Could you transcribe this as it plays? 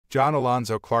John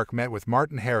Alonzo Clark met with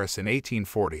Martin Harris in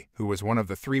 1840, who was one of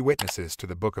the 3 witnesses to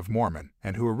the Book of Mormon,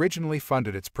 and who originally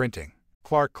funded its printing.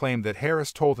 Clark claimed that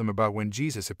Harris told him about when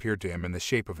Jesus appeared to him in the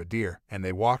shape of a deer, and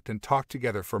they walked and talked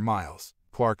together for miles.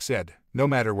 Clark said, no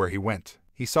matter where he went,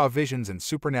 he saw visions and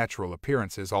supernatural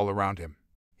appearances all around him.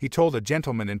 He told a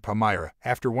gentleman in Palmyra,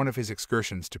 after one of his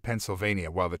excursions to Pennsylvania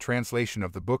while the translation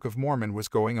of the Book of Mormon was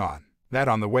going on, that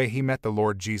on the way he met the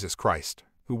Lord Jesus Christ,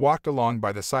 who walked along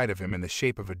by the side of him in the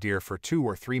shape of a deer for 2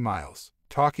 or 3 miles,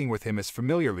 talking with him as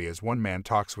familiarly as one man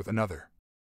talks with another.